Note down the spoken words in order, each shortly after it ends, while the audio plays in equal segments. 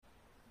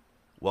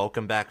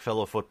Welcome back,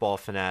 fellow football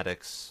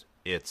fanatics.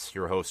 It's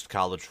your host,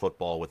 College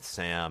Football with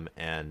Sam,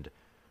 and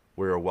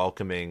we're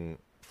welcoming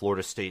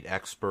Florida State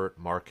expert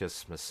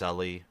Marcus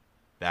Maselli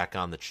back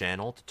on the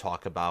channel to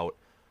talk about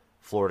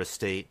Florida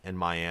State and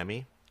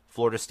Miami.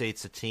 Florida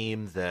State's a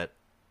team that,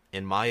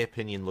 in my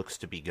opinion, looks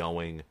to be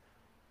going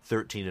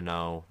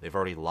 13-0. They've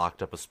already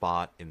locked up a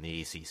spot in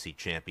the ACC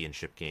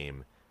championship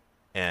game,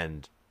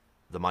 and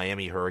the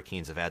Miami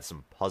Hurricanes have had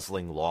some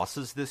puzzling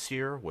losses this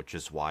year, which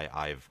is why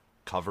I've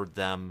covered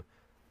them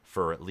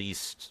for at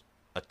least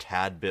a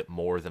tad bit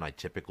more than I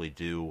typically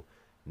do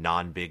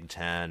non-Big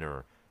Ten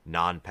or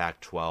non-Pac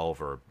 12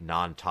 or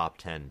non-top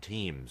 10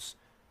 teams.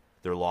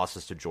 Their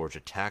losses to Georgia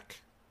Tech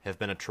have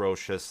been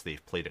atrocious.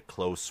 They've played it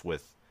close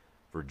with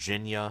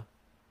Virginia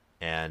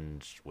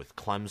and with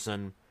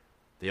Clemson.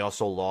 They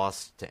also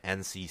lost to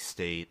NC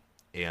State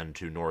and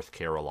to North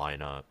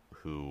Carolina,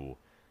 who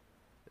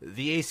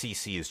the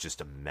ACC is just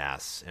a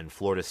mess, and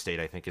Florida State,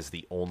 I think, is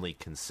the only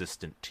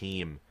consistent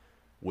team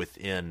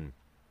within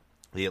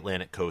the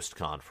Atlantic Coast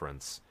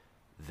Conference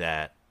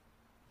that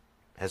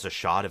has a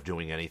shot of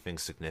doing anything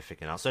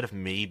significant outside of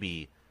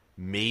maybe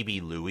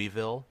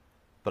Louisville,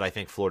 but I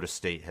think Florida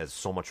State has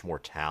so much more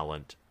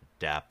talent,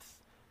 depth,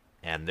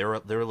 and they're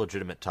a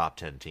legitimate top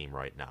 10 team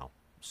right now.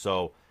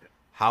 So,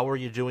 how are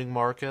you doing,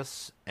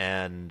 Marcus?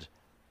 And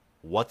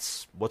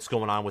what's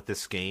going on with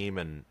this game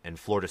and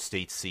Florida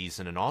State's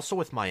season, and also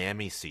with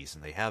Miami's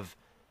season? They have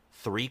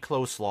 3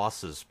 close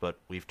losses, but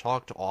we've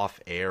talked off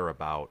air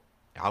about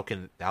how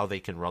they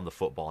can run the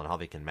football and how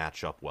they can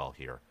match up well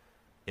here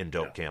in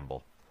Doak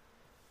Campbell.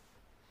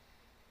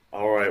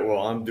 All right.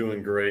 Well, I'm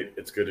doing great.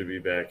 It's good to be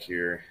back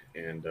here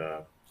and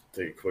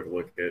take a quick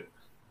look at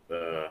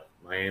the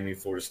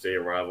Miami-Florida State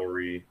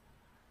rivalry.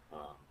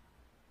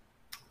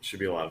 Should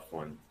be a lot of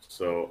fun.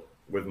 So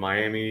with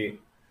Miami,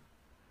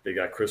 they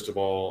got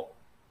Cristobal.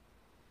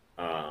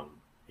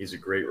 He's a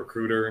great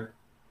recruiter.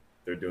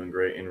 They're doing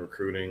great in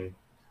recruiting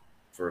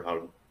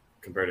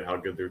compared to how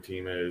good their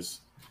team is.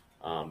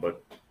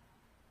 But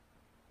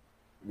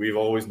we've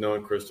always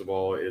known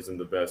Cristobal isn't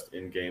the best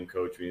in-game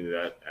coach. We knew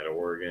that at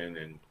Oregon,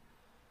 and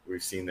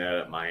we've seen that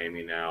at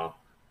Miami now.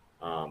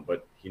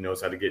 But he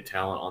knows how to get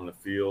talent on the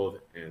field,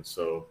 and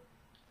so,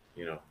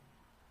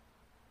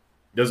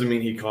 doesn't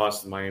mean he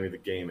costs Miami the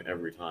game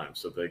every time.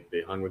 So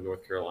they hung with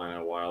North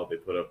Carolina a while. They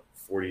put up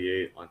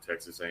 48 on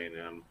Texas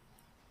A&M.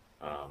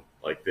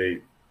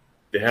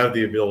 They have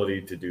the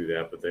ability to do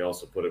that, but they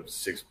also put up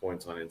 6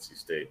 points on NC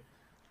State.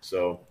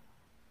 So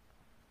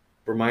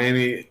for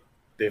Miami,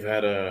 they've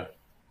had a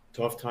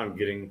tough time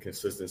getting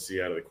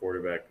consistency out of the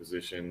quarterback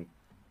position.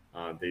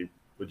 They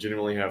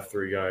legitimately have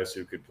 3 guys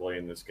who could play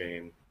in this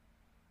game.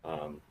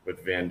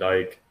 With Van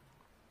Dyke,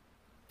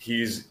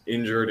 he's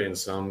injured in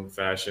some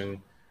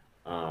fashion.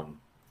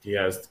 He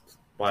has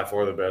by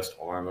far the best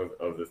arm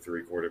of the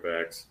 3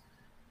 quarterbacks.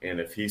 And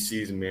if he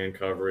sees man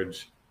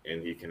coverage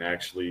and he can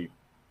actually,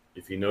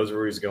 if he knows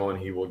where he's going,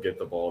 he will get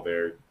the ball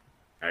there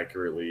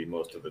accurately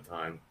most of the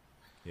time.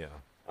 Yeah.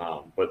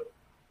 But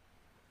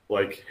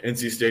like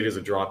NC State is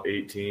a drop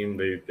 8 team.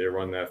 They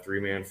run that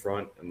 3-man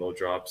front, and they'll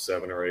drop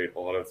 7 or 8 a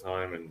lot of the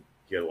time, and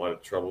he had a lot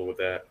of trouble with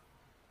that.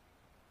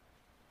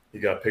 He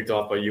got picked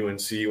off by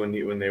UNC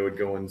when they would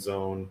go in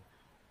zone,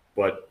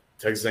 but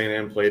Texas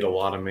A&M played a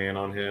lot of man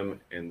on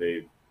him, and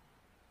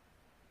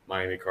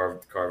Miami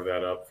carved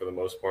that up for the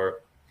most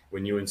part.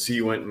 When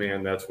UNC went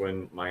man, that's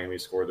when Miami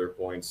scored their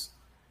points,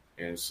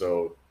 and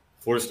so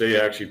Florida State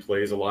actually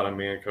plays a lot of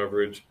man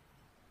coverage,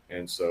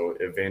 and so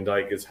if Van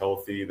Dyke is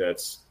healthy,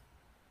 that's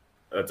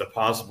a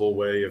possible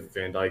way if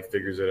Van Dyke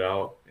figures it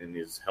out and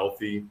is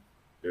healthy.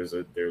 There's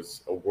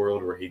a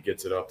world where he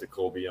gets it up to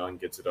Colby Young,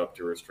 gets it up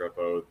to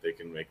Restrepo. They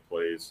can make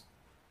plays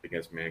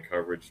against man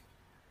coverage.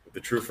 With the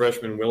true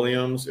freshman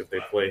Williams, if they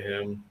play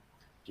him,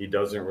 he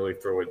doesn't really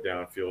throw it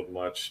downfield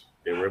much.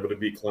 They were able to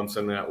beat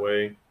Clemson that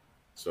way,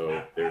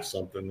 so there's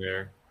something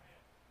there.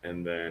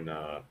 And then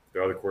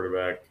the other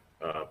quarterback,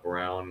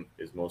 Brown,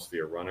 is mostly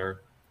a runner.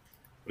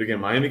 But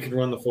again, Miami can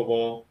run the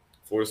football.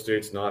 Florida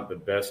State's not the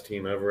best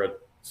team ever at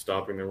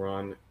stopping the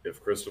run.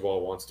 If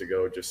Cristobal wants to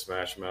go just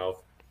smash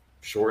mouth,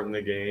 shorten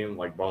the game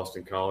like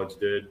Boston College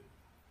did,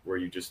 where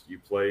you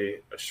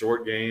play a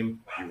short game,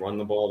 you run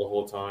the ball the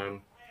whole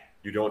time,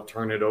 you don't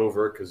turn it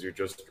over because you're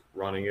just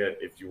running it.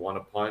 If you want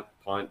to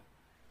punt,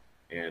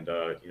 and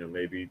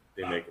maybe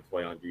they make a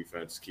play on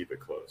defense, keep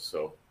it close.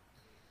 So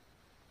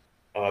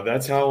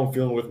that's how I'm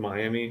feeling with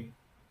Miami.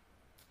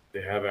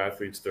 They have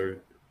athletes. They're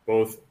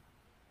both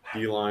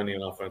D-line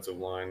and offensive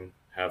line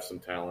have some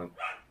talent.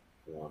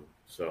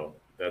 So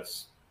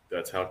that's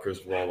how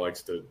Cristobal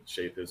likes to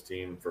shape his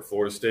team. For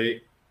Florida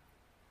State,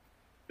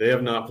 they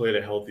have not played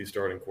a healthy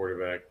starting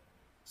quarterback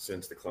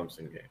since the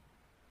Clemson game.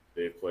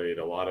 They've played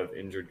a lot of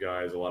injured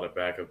guys, a lot of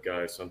backup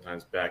guys,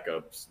 sometimes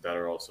backups that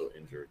are also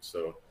injured.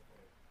 So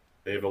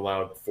they've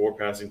allowed 4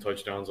 passing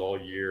touchdowns all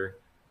year.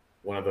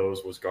 One of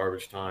those was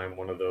garbage time.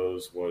 One of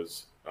those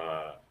was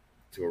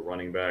to a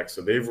running back.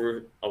 So they've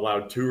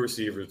allowed 2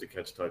 receivers to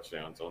catch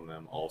touchdowns on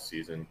them all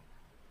season.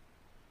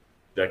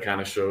 that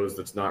kind of shows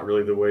that's not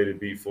really the way to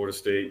beat Florida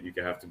State. You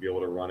have to be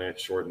able to run it,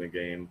 shorten the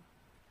game.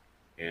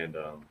 And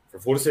for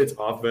Florida State's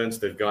offense,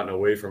 they've gotten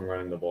away from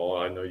running the ball.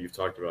 I know you've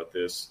talked about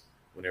this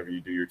whenever you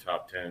do your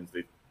top tens.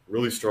 They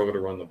really struggle to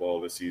run the ball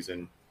this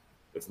season.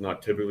 That's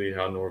not typically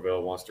how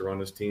Norvell wants to run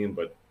his team,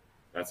 but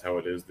that's how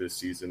it is this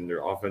season.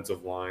 Their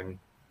offensive line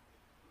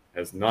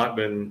has not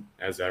been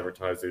as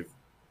advertised. They've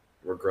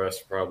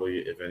regressed probably,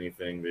 if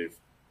anything. They've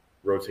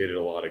rotated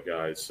a lot of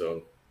guys.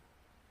 So,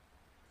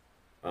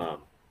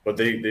 but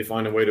they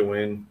find a way to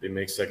win. They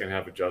make second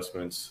half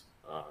adjustments.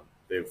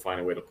 They find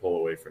a way to pull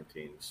away from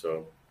teams.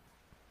 So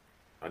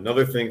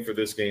another thing for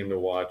this game to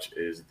watch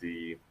is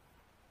the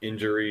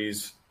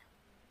injuries.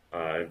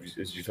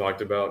 As you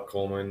talked about,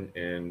 Coleman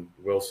and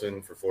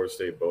Wilson for Florida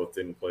State both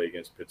didn't play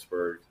against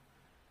Pittsburgh.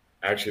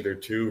 Actually, their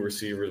two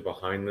receivers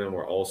behind them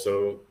were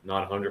also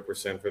not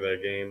 100% for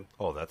that game.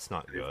 Oh, that's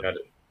not good.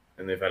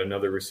 They've had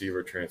another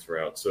receiver transfer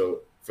out. So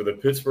for the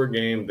Pittsburgh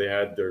game, they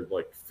had their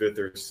fifth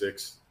or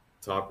sixth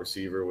top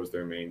receiver was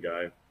their main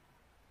guy.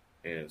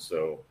 And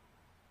so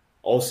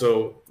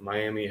also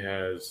Miami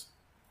has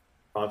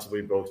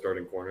possibly both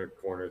starting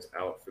corners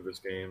out for this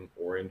game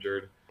or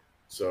injured.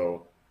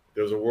 So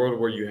there's a world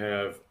where you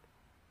have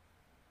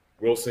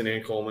Wilson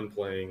and Coleman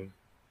playing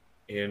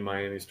and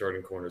Miami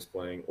starting corners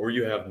playing, or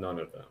you have none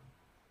of them.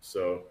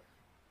 So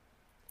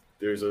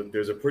there's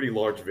a pretty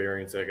large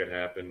variance that could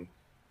happen.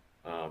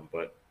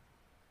 But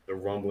the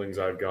rumblings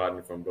I've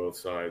gotten from both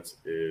sides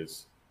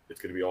is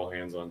it's going to be all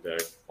hands on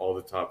deck. All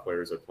the top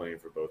players are playing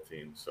for both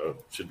teams, so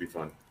it should be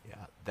fun.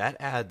 Yeah, that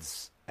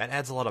adds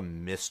a lot of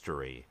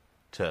mystery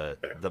to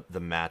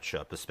the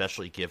matchup,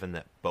 especially given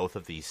that both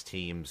of these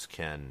teams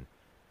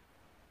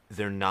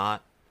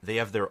they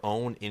have their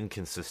own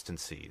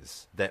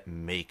inconsistencies that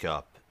make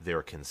up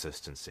their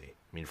consistency.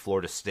 I mean,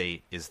 Florida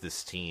State is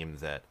this team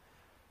that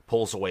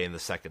pulls away in the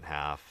second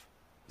half,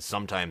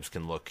 sometimes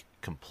can look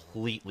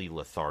completely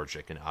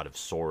lethargic and out of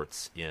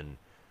sorts in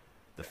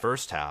the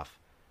first half.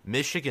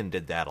 Michigan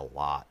did that a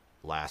lot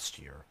last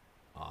year.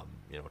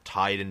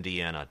 Tied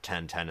Indiana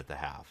 10-10 at the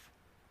half,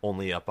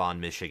 only up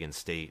on Michigan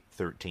State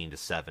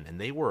 13-7, and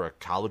they were a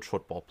college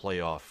football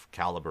playoff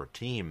caliber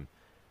team.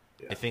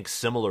 Yeah. I think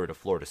similar to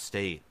Florida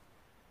State,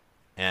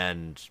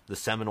 and the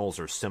Seminoles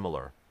are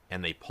similar,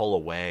 and they pull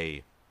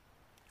away,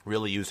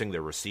 really using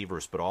their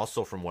receivers, but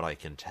also from what I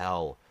can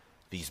tell,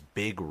 these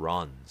big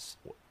runs.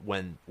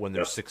 When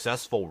they're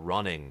successful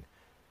running,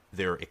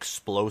 they're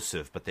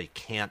explosive, but they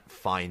can't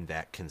find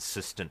that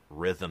consistent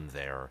rhythm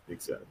there.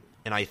 Exactly.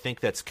 And I think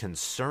that's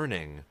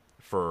concerning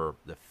for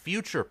the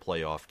future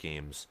playoff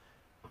games.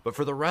 But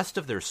for the rest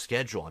of their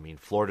schedule, I mean,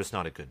 Florida's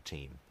not a good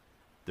team.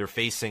 They're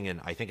facing,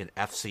 an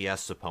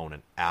FCS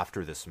opponent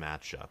after this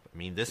matchup. I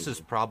mean, this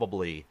is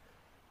probably,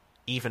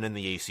 even in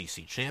the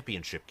ACC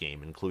championship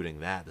game,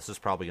 including that, this is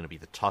probably going to be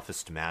the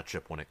toughest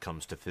matchup when it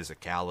comes to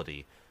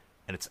physicality.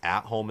 And it's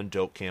at home in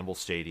Doak Campbell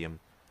Stadium.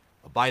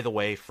 By the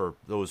way, for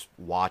those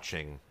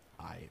watching,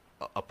 I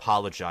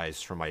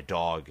apologize for my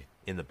dog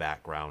in the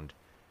background.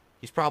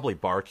 He's probably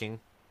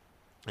barking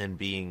and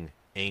being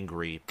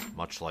angry,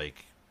 much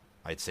like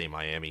I'd say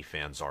Miami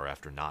fans are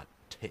after not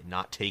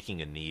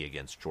taking a knee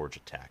against Georgia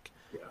Tech.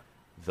 Yeah.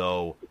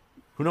 Though,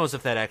 who knows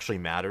if that actually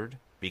mattered,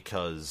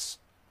 because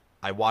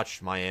I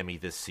watched Miami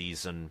this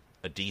season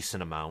a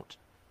decent amount.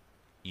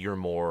 You're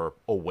more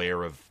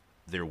aware of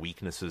their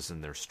weaknesses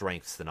and their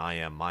strengths than I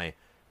am. My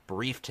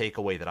brief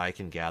takeaway that I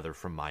can gather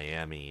from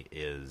Miami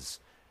is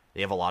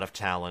they have a lot of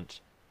talent.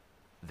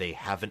 They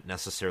haven't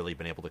necessarily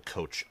been able to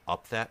coach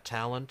up that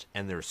talent,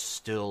 and they're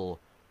still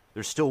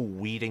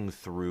weeding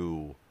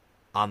through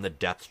on the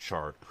depth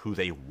chart who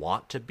they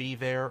want to be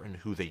there and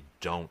who they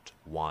don't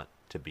want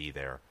to be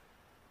there.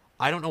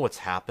 I don't know what's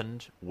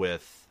happened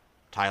with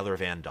Tyler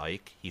Van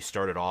Dyke. He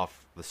started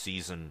off the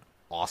season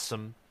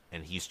awesome,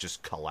 and he's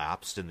just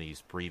collapsed in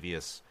these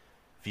previous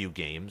few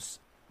games.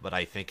 But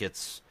I think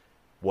it's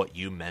what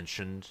you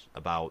mentioned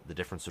about the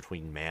difference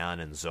between man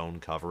and zone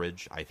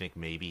coverage. I think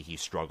maybe he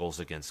struggles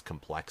against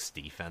complex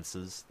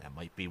defenses. That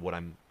might be what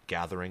I'm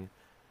gathering.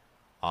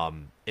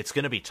 It's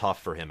going to be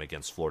tough for him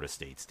against Florida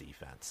State's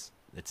defense.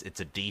 It's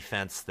a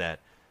defense that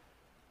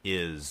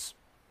is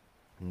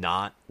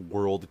not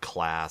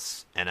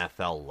world-class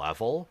NFL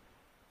level,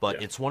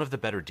 but it's one of the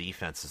better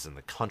defenses in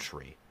the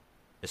country,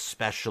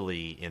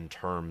 especially in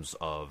terms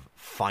of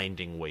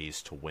finding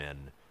ways to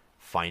win,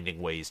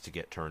 finding ways to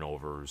get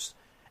turnovers,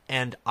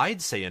 and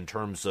I'd say in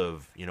terms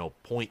of,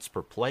 points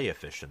per play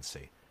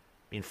efficiency.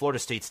 I mean, Florida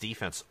State's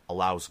defense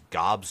allows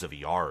gobs of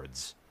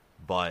yards,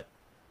 but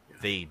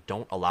they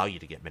don't allow you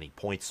to get many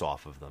points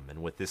off of them.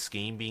 And with this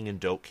game being in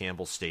Doak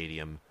Campbell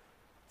Stadium,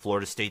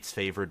 Florida State's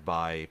favored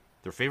by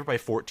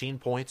 14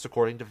 points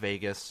according to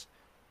Vegas.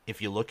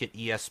 If you look at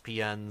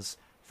ESPN's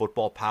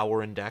Football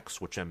Power Index,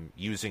 which I'm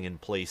using in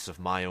place of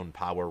my own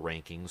power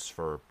rankings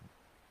for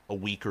a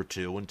week or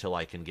two until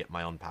I can get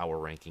my own power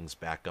rankings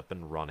back up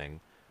and running,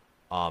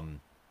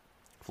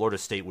 Florida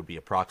State would be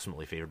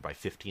approximately favored by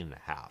 15.5,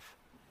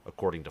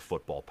 according to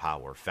Football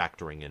Power,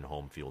 factoring in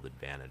home field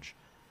advantage.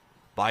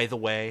 By the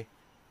way,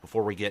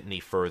 before we get any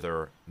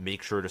further,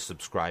 make sure to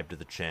subscribe to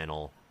the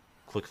channel,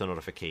 click the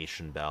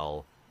notification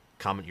bell,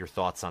 comment your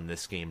thoughts on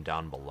this game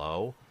down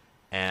below,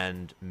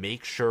 and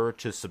make sure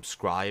to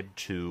subscribe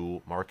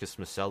to Marcus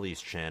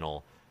Maselli's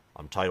channel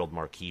titled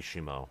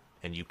Markishimo,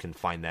 and you can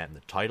find that in the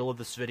title of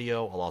this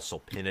video. I'll also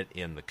pin it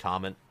in the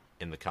comment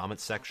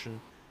section,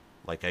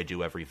 like I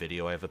do every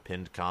video. I have a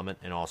pinned comment,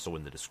 and also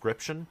in the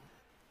description.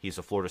 He's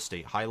a Florida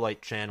State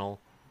highlight channel,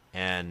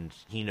 and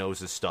he knows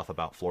his stuff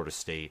about Florida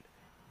State,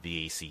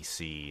 the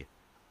ACC,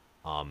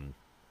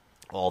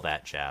 all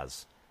that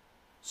jazz.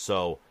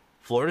 So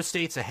Florida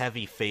State's a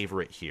heavy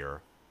favorite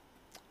here.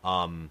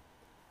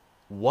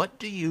 What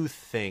do you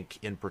think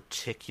in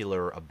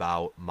particular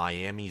about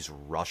Miami's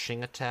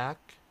rushing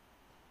attack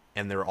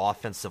and their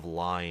offensive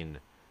line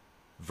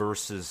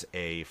versus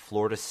a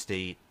Florida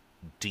State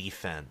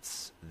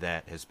defense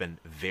that has been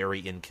very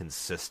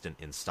inconsistent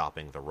in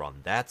stopping the run?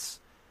 That's,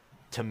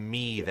 to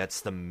me, that's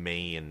the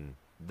main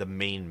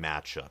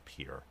matchup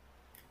here.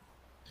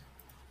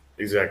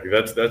 Exactly.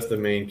 That's the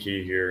main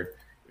key here.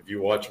 If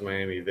you watch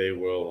Miami, they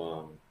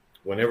will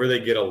whenever they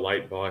get a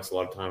light box, a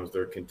lot of times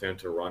they're content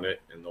to run it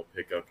and they'll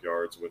pick up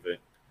yards with it.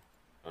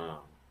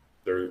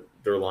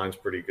 Their line's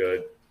pretty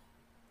good,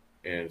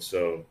 and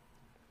so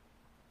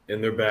in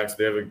their backs,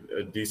 they have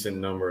a decent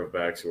number of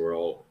backs who are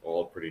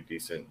all pretty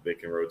decent. They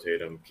can rotate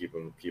them, keep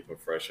them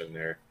fresh in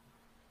there.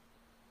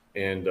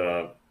 And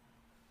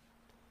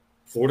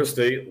Florida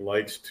State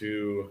likes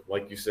to,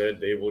 like you said,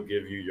 they will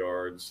give you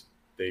yards.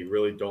 They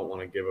really don't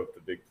want to give up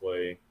the big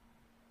play,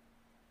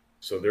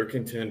 so they're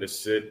content to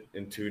sit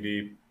in too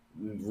deep.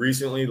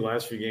 Recently, the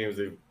last few games,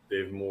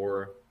 they've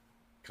more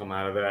come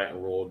out of that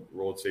and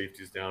rolled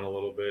safeties down a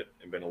little bit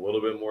and been a little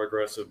bit more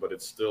aggressive, but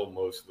it's still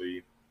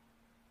mostly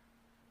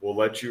we'll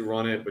let you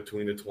run it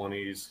between the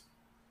 20s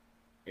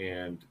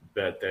and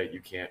bet that you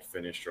can't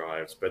finish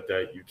drives, bet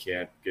that you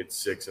can't get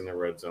 6 in the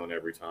red zone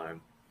every time.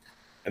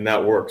 And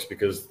that works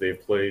because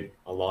they've played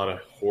a lot of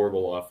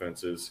horrible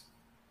offenses.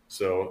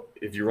 So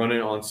if you run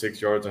it on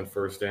 6 yards on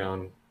first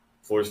down,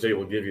 Florida State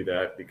will give you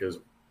that because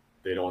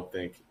they don't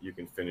think you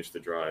can finish the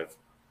drive,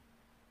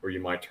 or you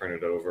might turn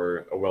it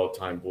over. A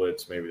well-timed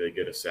blitz, maybe they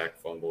get a sack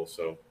fumble.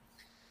 So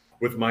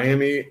with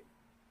Miami,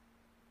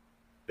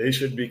 they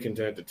should be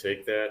content to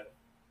take that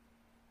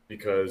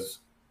because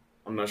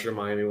I'm not sure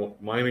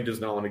Miami does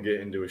not want to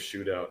get into a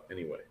shootout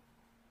anyway.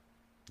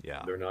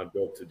 Yeah. They're not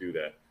built to do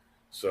that.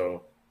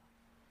 So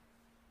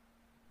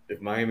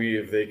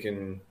if they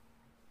can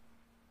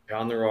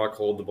pound the rock,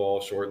 hold the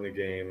ball, shorten the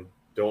game,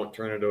 don't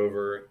turn it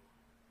over,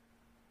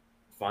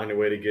 find a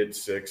way to get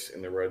 6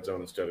 in the red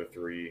zone instead of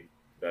 3.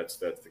 That's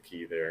the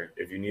key there.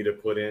 If you need to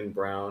put in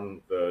Brown,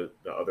 the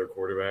other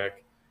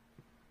quarterback,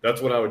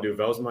 that's what I would do. If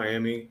I was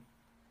Miami,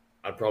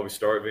 I'd probably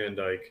start Van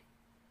Dyke,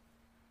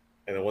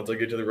 and then once I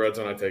get to the red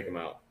zone, I take him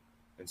out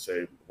and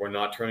say, we're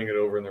not turning it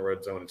over in the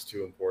red zone. It's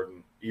too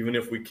important. Even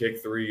if we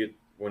kick 3,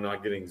 we're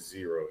not getting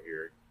 0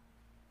 here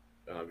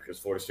because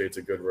Florida State's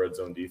a good red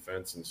zone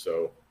defense, and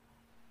so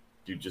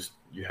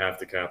you have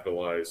to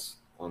capitalize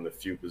on the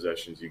few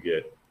possessions you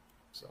get.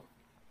 So.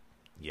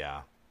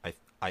 Yeah,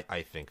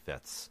 I think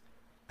that's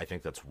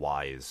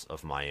wise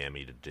of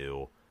Miami to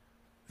do.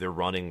 They're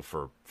running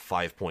for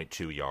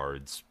 5.2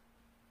 yards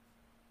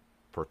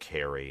per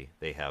carry.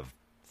 They have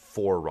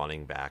 4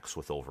 running backs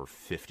with over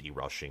 50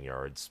 rushing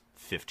yards,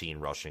 15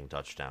 rushing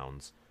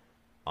touchdowns.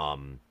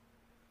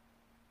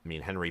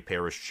 Henry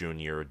Parrish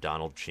Jr.,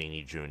 Donald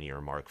Chaney Jr.,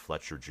 Mark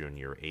Fletcher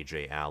Jr.,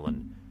 A.J.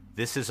 Allen.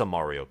 This is a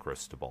Mario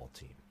Cristobal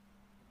team.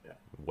 Yeah.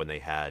 When they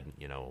had,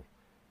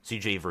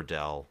 C.J.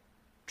 Verdell,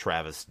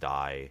 Travis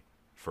Dye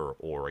for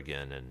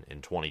Oregon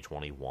in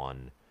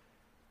 2021.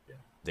 Yeah.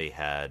 They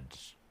had,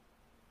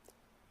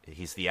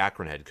 he's the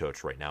Akron head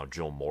coach right now,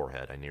 Joe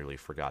Moorhead. I nearly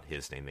forgot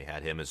his name. They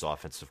had him as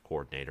offensive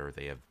coordinator.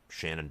 They have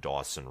Shannon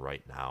Dawson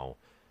right now.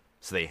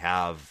 So they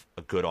have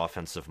a good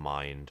offensive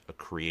mind, a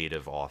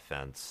creative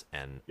offense,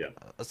 and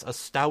a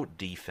stout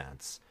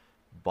defense.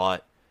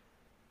 But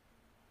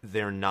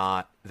they're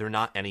not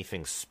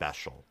anything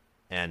special.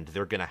 And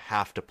they're going to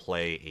have to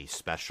play a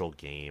special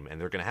game,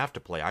 and they're going to have to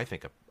play, I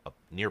think, a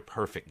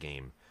near-perfect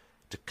game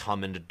to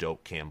come into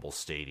Doak Campbell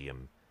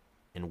Stadium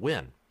and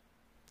win.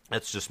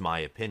 That's just my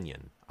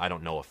opinion. I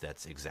don't know if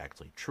that's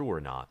exactly true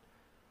or not.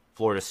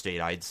 Florida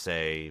State, I'd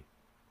say,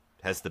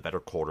 has the better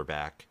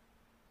quarterback.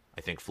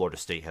 I think Florida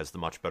State has the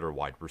much better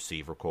wide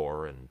receiver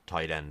core and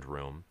tight end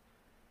room.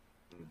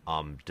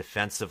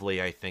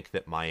 Defensively, I think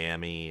that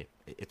Miami,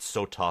 it's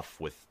so tough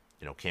with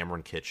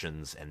Cameron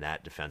Kitchens and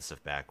that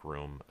defensive back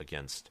room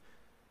against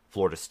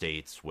Florida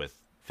State's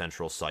with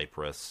Fentrell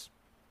Cypress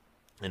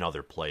and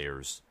other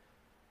players.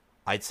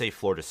 I'd say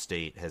Florida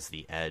State has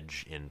the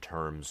edge in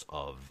terms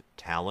of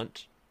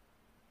talent,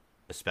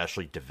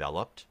 especially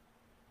developed.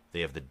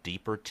 They have the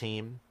deeper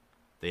team.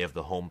 They have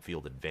the home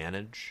field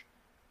advantage.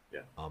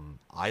 Yeah.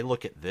 I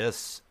look at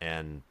this,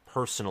 and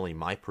personally,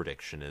 my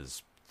prediction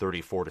is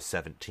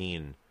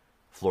 34-17,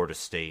 Florida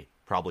State.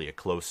 Probably a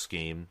close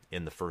game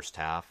in the first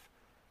half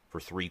for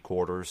 3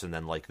 quarters, and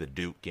then like the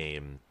Duke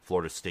game,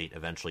 Florida State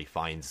eventually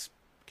finds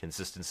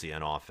consistency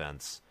on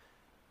offense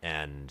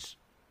and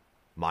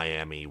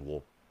Miami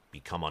will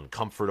become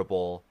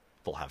uncomfortable.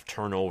 They'll have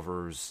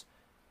turnovers,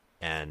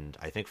 and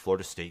I think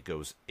Florida State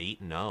goes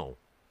 8-0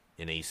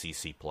 in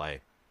ACC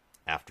play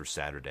after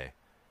Saturday.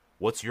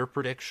 What's your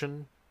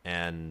prediction,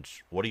 and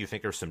what do you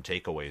think are some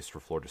takeaways for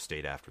Florida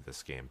State after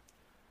this game?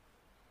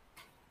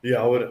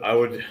 Yeah, I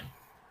would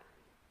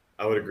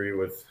agree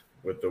with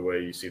the way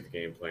you see the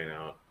game playing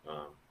out.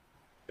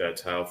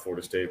 That's how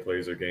Florida State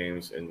plays their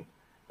games, and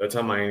that's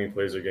how Miami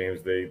plays their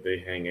games.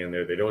 They hang in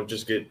there. They don't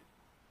just get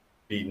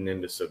beaten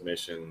into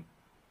submission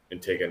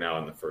and taken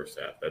out in the first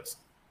half. That's,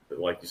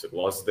 like you said,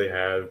 losses they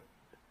have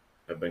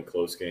been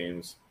close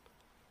games.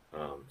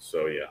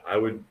 So yeah, I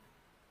would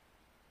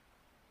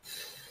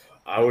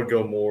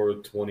go more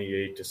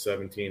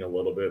 28-17, a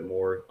little bit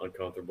more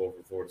uncomfortable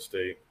for Florida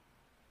State.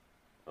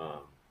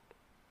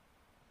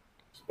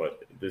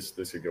 But this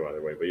could go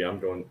either way. But yeah, I'm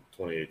going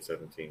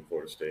 28-17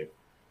 Florida State.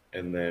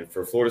 And then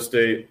for Florida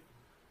State,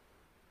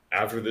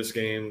 after this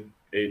game,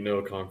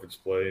 8-0 conference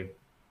play,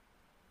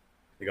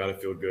 they got to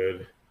feel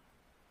good.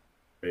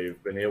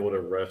 They've been able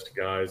to rest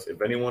guys.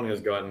 If anyone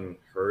has gotten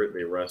hurt,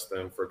 they rest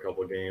them for a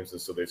couple of games.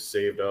 And so they've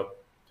saved up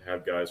to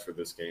have guys for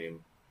this game.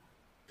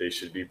 They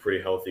should be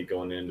pretty healthy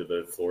going into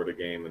the Florida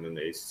game and then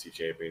the ACC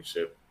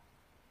championship.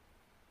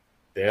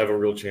 They have a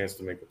real chance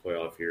to make the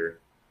playoff here.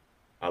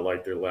 I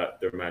like their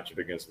matchup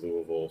against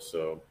Louisville.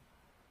 So,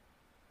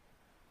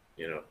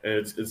 and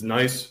it's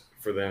nice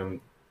for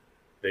them.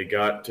 They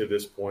got to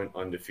this point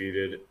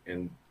undefeated,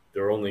 and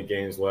their only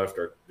games left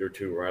are their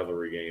 2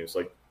 rivalry games.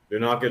 Like, they're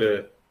not going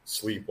to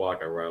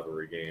sleepwalk a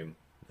rivalry game.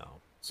 No.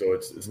 So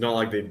it's not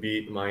like they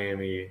beat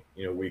Miami,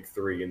 week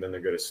 3, and then they're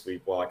going to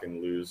sleepwalk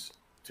and lose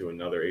to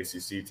another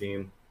ACC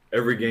team.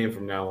 Every game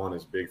from now on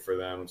is big for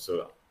them.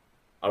 So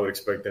I would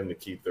expect them to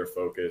keep their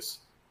focus.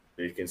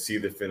 They can see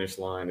the finish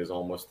line is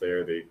almost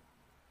there.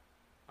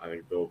 I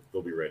think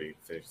they'll be ready to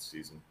finish the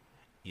season.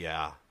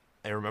 Yeah.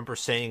 I remember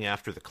saying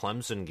after the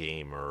Clemson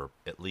game, or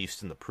at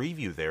least in the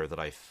preview there, that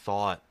I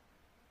thought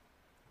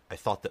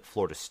that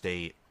Florida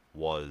State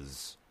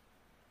was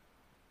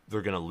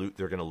they're gonna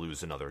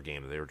lose another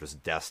game. They were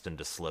just destined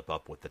to slip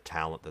up with the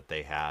talent that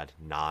they had,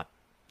 not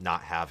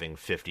having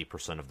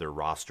 50% of their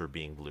roster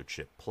being blue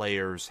chip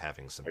players,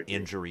 having some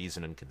injuries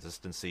and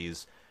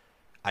inconsistencies.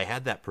 I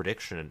had that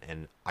prediction,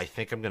 and I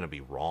think I'm going to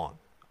be wrong.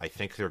 I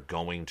think they're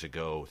going to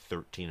go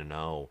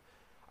 13-0.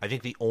 I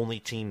think the only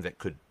team that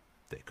could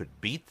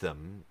beat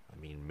them, I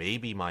mean,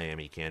 maybe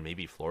Miami can,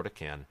 maybe Florida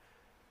can.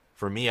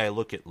 For me, I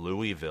look at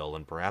Louisville,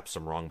 and perhaps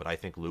I'm wrong, but I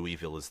think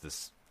Louisville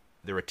is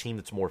they're a team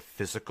that's more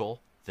physical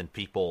than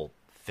people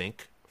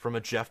think from a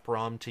Jeff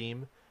Brom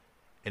team.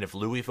 And if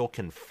Louisville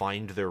can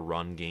find their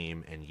run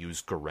game and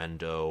use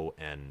Garendo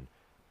and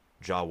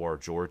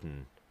Jawar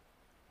Jordan,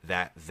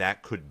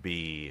 that could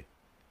be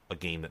a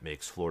game that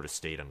makes Florida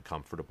State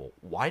uncomfortable.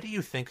 Why do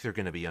you think they're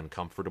going to be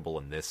uncomfortable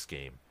in this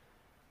game?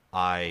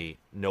 I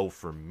know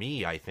for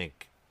me, I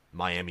think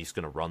Miami's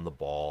going to run the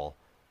ball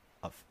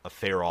a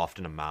fair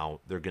often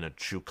amount. They're going to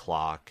chew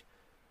clock.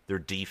 Their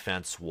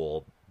defense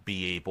will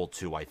be able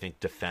to, I think,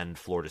 defend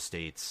Florida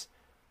State's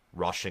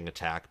rushing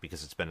attack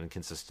because it's been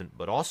inconsistent,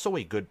 but also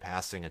a good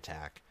passing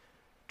attack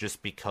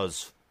just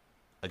because,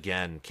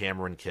 again,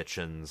 Cameron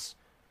Kitchens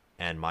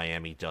and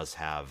Miami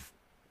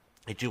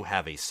they do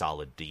have a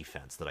solid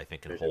defense that I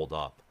think can hold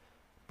up.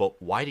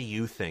 But why do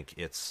you think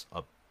it's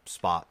a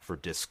spot for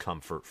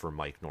discomfort for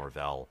Mike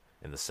Norvell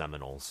and the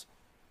Seminoles?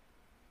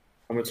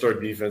 I'm going to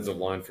start defensive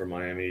line for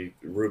Miami.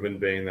 Ruben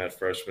Bain, that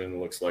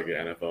freshman, looks like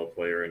an NFL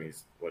player, and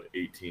he's,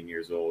 18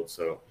 years old.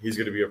 So he's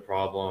going to be a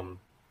problem.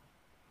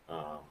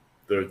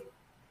 The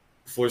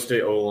Florida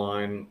State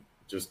O-line,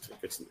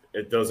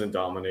 it doesn't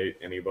dominate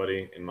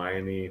anybody. And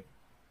Miami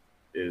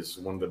is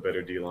one of the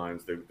better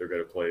D-lines they're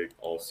going to play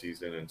all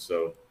season. And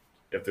so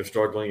if they're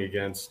struggling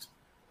against,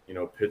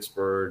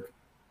 Pittsburgh,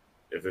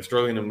 if they're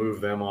struggling to move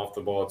them off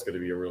the ball, it's going to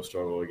be a real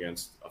struggle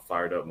against a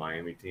fired-up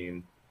Miami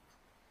team.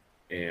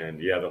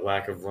 And, yeah, the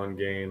lack of run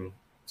game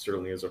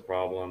certainly is a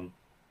problem.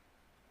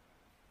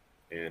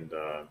 And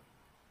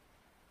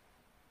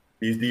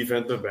these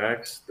defensive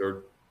backs,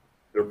 they're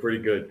pretty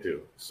good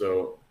too.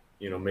 So,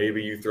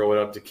 maybe you throw it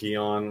up to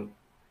Keon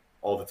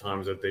all the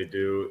times that they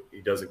do.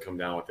 He doesn't come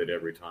down with it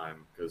every time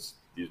because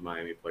these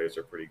Miami players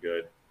are pretty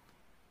good.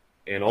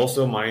 And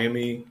also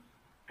Miami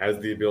has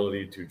the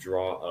ability to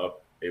draw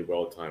up a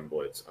well-timed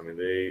blitz. I mean,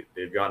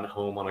 they've gotten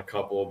home on a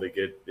couple.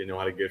 They know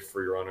how to get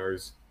free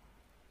runners.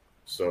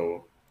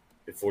 So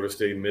if Florida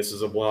State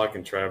misses a block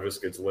and Travis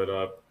gets lit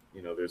up,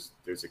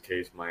 there's a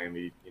case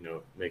Miami,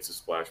 makes a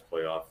splash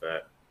play off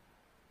that.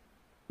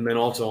 And then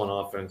also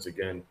on offense,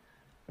 again,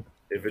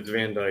 if it's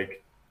Van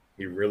Dyke,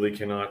 he really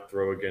cannot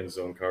throw against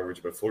zone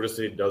coverage. But Florida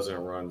State doesn't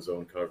run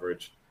zone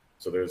coverage,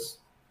 so there's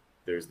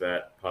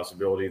that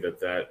possibility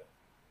that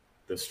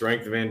the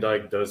strength Van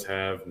Dyke does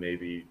have,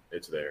 maybe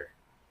it's there.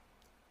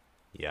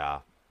 Yeah,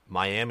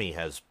 Miami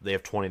they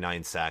have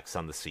 29 sacks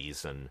on the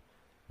season,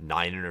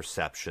 9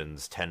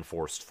 interceptions, 10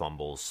 forced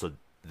fumbles. So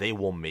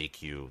they'll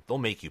make you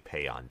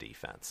pay on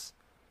defense.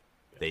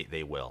 Yeah.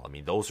 They will. I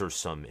mean, those are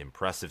some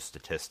impressive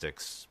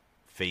statistics.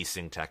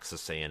 facing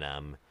Texas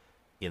A&M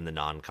in the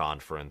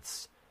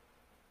non-conference,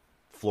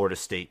 Florida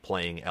State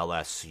playing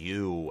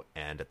LSU,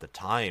 and at the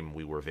time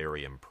we were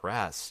very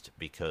impressed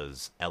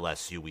because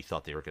LSU, we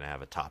thought they were going to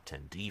have a top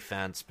 10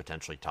 defense,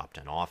 potentially top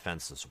 10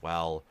 offense as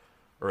well,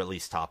 or at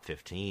least top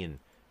 15.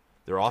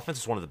 Their offense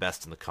is one of the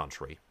best in the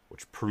country,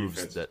 which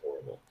proves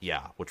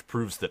which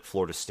proves that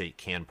Florida State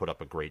can put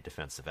up a great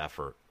defensive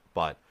effort,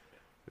 but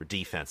their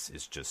defense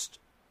is just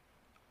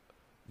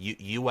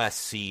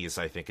USC's,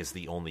 I think, is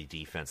the only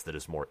defense that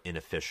is more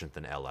inefficient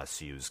than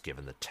LSU's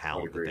given the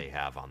talent that they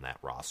have on that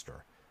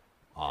roster.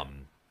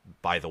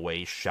 By the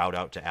way, shout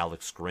out to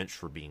Alex Grinch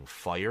for being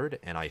fired,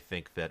 and I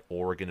think that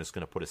Oregon is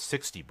going to put a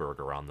 60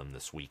 burger on them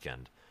this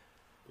weekend.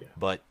 Yeah.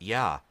 But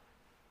yeah,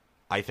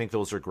 I think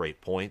those are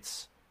great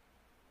points.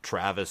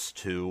 Travis,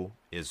 too,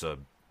 is a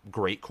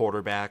great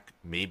quarterback,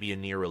 maybe a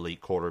near elite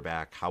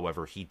quarterback.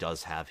 However, he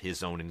does have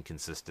his own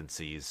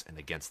inconsistencies, and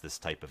against this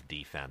type of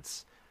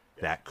defense,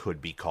 that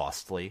could be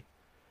costly.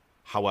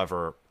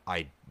 However,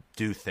 I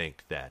do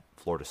think that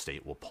Florida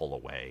State will pull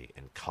away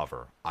and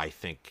cover. I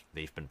think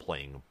they've been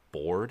playing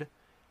bored.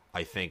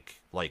 I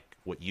think, like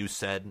what you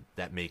said,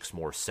 that makes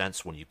more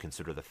sense when you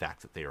consider the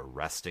fact that they are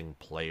resting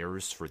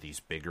players for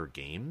these bigger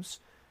games.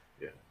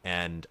 Yeah.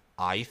 And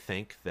I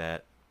think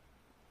that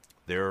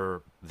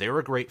they're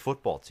a great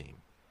football team.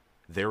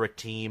 They're a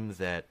team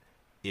that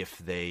if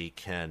they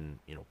can,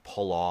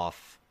 pull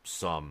off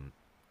some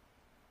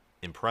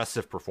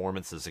impressive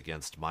performances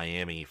against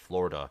Miami,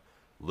 Florida,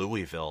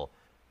 Louisville,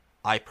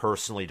 I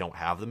personally don't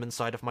have them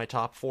inside of my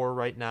top 4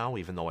 right now,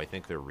 even though I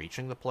think they're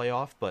reaching the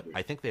playoff, but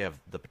I think they have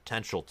the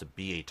potential to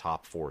be a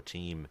top 4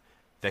 team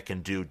that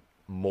can do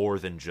more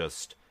than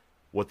just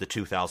what the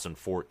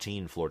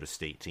 2014 Florida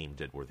State team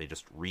did, where they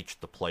just reached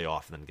the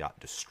playoff and then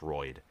got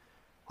destroyed.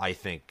 I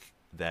think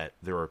that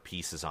there are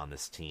pieces on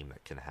this team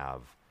that can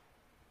have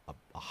a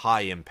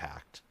high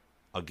impact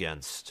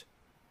against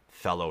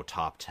fellow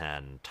top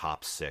 10,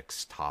 top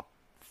 6, top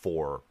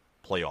 4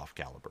 playoff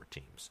caliber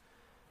teams.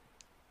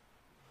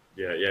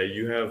 Yeah,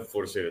 you have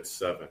Florida State at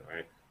 7,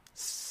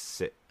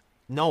 right?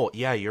 No,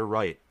 yeah, you're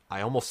right.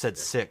 I almost said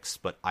 6,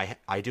 but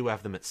I do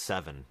have them at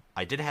 7.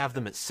 I did have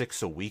them at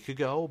 6 a week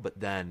ago, but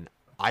then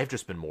I've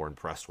just been more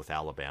impressed with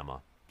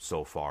Alabama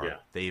so far.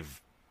 Yeah.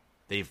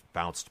 They've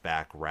bounced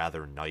back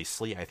rather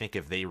nicely. I think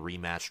if they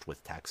rematched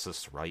with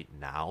Texas right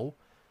now,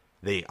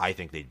 I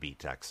think they'd beat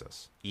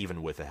Texas,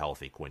 even with a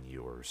healthy Quinn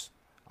Ewers.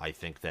 I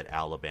think that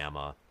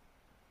Alabama,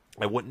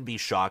 I wouldn't be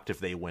shocked if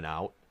they went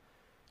out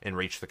and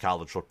reach the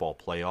college football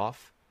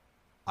playoff.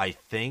 I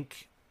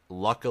think,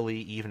 luckily,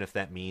 even if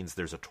that means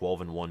there's a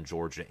 12-1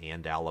 Georgia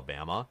and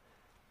Alabama,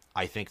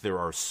 I think there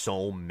are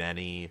so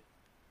many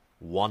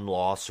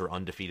one-loss or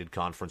undefeated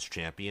conference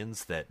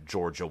champions that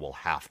Georgia they'll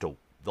have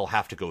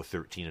to go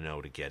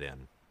 13-0 to get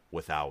in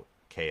without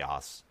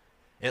chaos.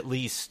 At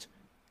least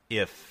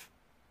if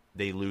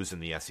they lose in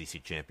the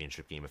SEC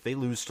championship game. If they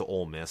lose to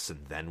Ole Miss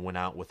and then win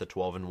out with a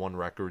 12-1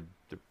 record,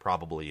 they're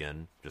probably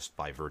in just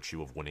by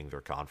virtue of winning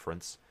their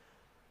conference.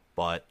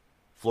 But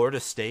Florida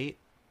State,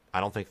 I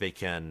don't think they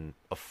can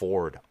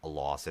afford a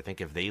loss. I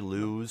think if they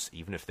lose,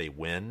 even if they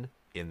win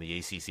in the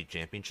ACC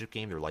championship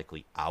game, they're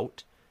likely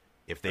out.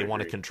 If they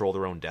want to control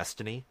their own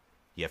destiny,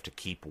 you have to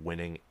keep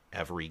winning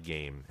every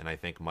game. And I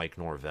think Mike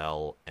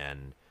Norvell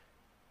and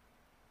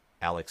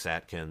Alex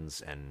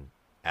Atkins and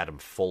Adam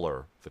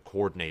Fuller, the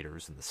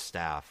coordinators and the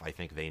staff, I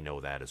think they know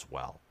that as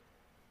well.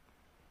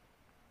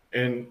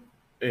 And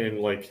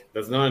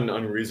that's not an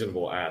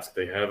unreasonable ask.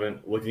 They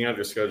haven't, looking at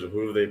their schedule,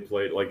 who have they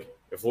played? Like,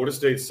 if Florida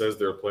State says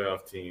they're a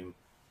playoff team,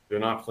 they're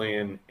not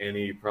playing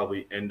any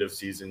probably end of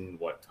season,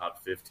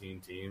 top 15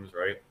 teams,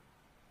 right?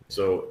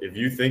 So if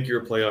you think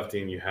you're a playoff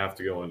team, you have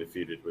to go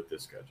undefeated with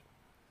this schedule.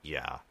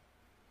 Yeah.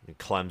 And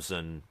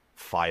Clemson,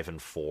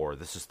 5-4.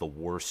 This is the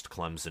worst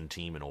Clemson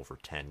team in over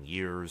 10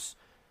 years.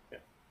 Yeah.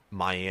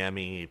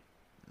 Miami,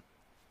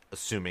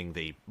 assuming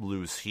they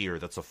lose here,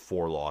 that's a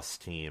 4-loss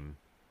team.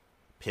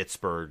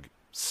 Pittsburgh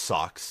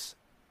sucks.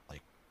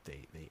 Like,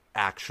 they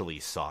actually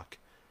suck.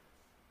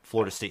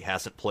 Florida State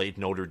hasn't played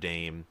Notre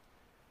Dame.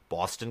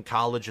 Boston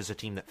College is a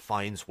team that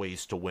finds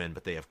ways to win,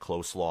 but they have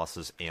close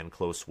losses and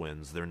close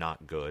wins. They're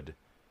not good.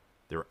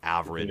 They're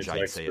average,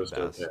 I'd say, at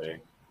best.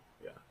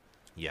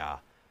 Yeah.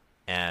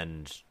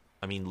 And,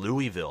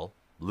 Louisville,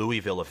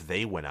 if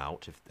they win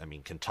out,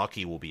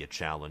 Kentucky will be a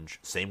challenge.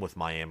 Same with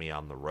Miami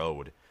on the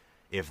road.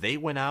 If they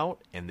win out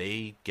and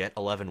they get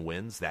 11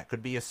 wins, that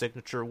could be a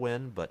signature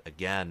win. But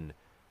again,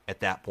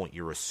 at that point,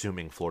 you're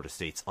assuming Florida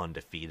State's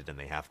undefeated and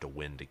they have to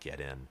win to get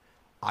in.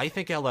 I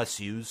think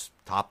LSU's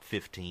top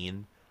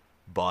 15,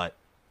 but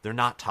they're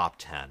not top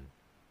 10.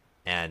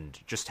 And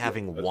just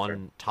having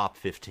one top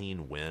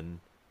 15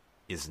 win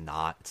it's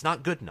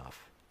not good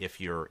enough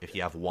if you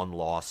have one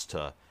loss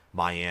to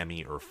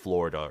Miami or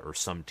Florida or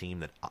some team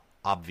that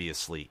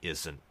obviously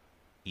isn't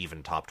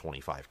even top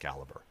 25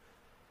 caliber.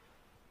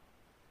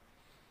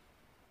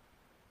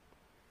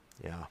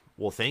 Yeah.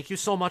 Well, thank you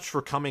so much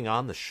for coming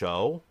on the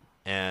show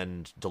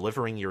and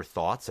delivering your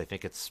thoughts. I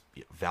think it's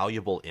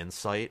valuable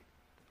insight.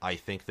 I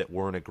think that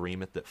we're in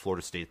agreement that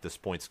Florida State at this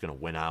point is going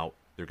to win out.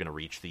 they're going to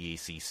reach the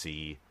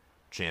ACC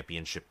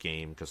championship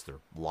game because they're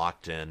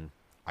locked in.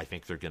 I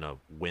think they're going to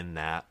win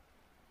that.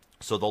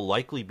 So they'll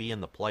likely be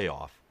in the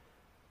playoff.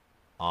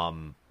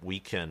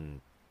 We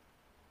can,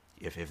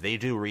 if they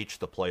do reach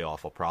the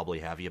playoff, I'll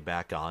probably have you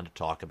back on to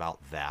talk about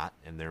that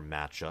and their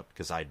matchup,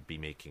 because I'd be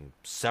making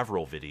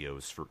several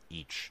videos for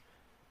each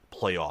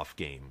playoff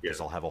game, because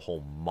I'll have a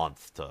whole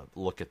month to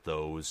look at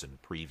those and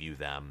preview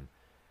them.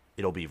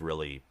 It'll be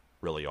really,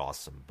 really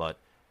awesome. But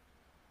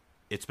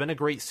it's been a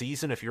great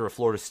season if you're a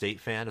Florida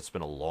State fan. It's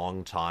been a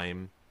long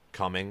time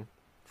coming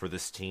for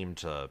this team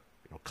to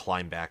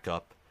climb back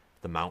up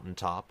the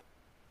mountaintop,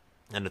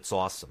 and it's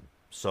awesome.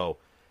 So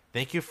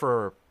thank you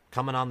for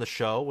coming on the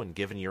show and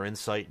giving your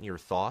insight and your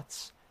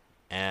thoughts,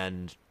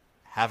 and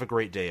have a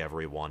great day,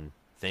 everyone.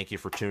 Thank you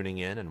for tuning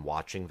in and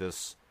watching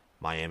this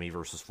Miami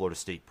versus Florida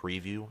State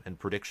preview and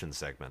prediction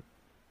segment.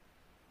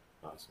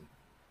 Awesome.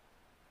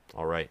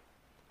 All right.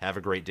 Have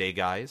a great day,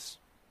 guys,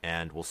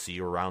 and we'll see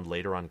you around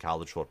later on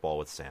College Football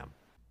with Sam.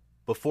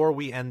 Before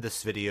we end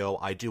this video,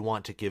 I do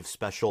want to give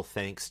special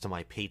thanks to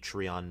my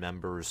Patreon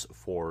members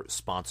for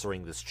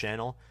sponsoring this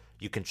channel.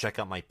 You can check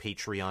out my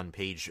Patreon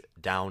page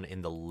down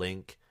in the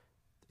link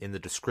in the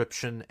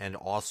description, and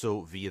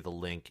also via the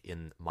link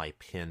in my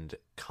pinned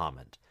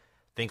comment.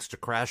 Thanks to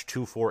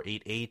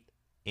Crash2488,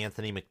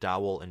 Anthony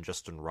McDowell, and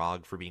Justin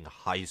Rogg for being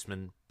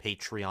Heisman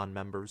Patreon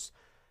members.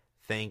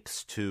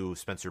 Thanks to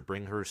Spencer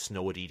Bringhurst,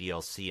 Noah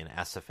DDLC, and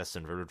SFS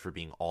Inverted for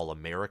being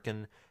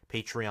All-American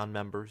Patreon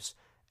members.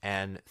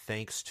 And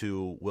thanks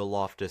to Will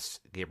Loftus,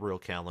 Gabriel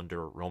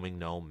Calendar, Roaming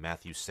Gnome,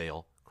 Matthew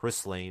Sale,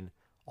 Chris Lane,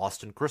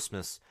 Austin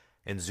Christmas,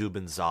 and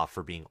Zubin Zoff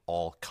for being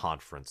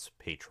all-conference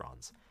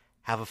patrons.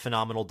 Have a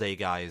phenomenal day,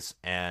 guys,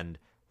 and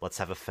let's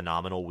have a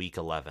phenomenal Week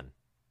 11.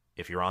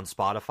 If you're on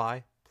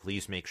Spotify,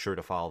 please make sure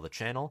to follow the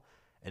channel,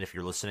 and if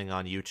you're listening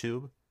on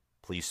YouTube,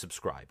 please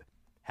subscribe.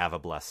 Have a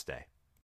blessed day.